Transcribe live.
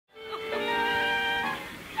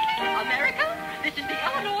This is the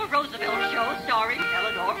Eleanor Roosevelt Show starring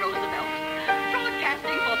Eleanor Roosevelt.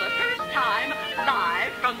 Broadcasting for the first time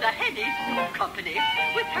live from the Hennie Soup Company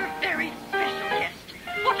with her very special guest.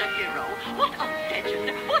 What a hero, what a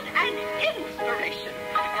legend, what an inspiration.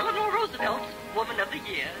 Eleanor Roosevelt, Woman of the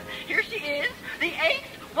Year. Here she is, the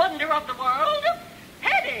 8th wonder of the world,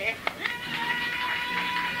 Hennie.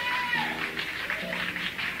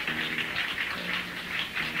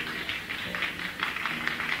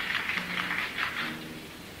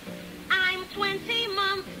 I'm 20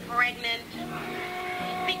 months pregnant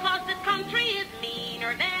because this country is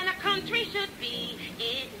meaner than a country should be.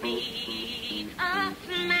 It needs a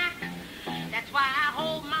smack. That's why I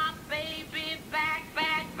hold my baby back,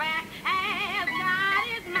 as God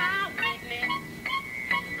is my witness.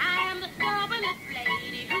 I am the stubbornest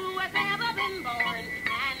lady who has ever been born,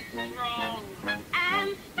 and strong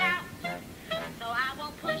and stout. So I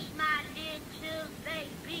won't push my head till they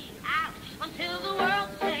be out until the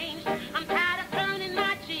world's changed. I'm tired of turning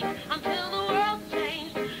my cheek until the world's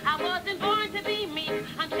changed. I wasn't born to be meek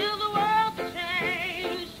until the world's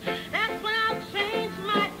changed. That's when I'll change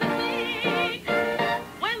my physique.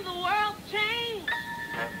 When the world's changed.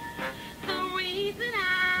 The reason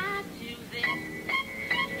I do this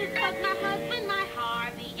is because my husband, my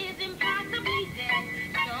Harvey, is impossibly dead.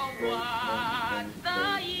 So what's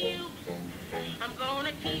the use? I'm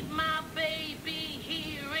gonna keep my baby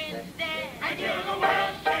here instead. Until the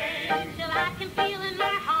world's changed. Till I can feel in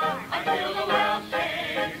my heart. Until the world's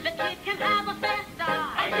changed. The kid can have a fair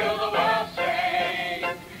start. Until the world's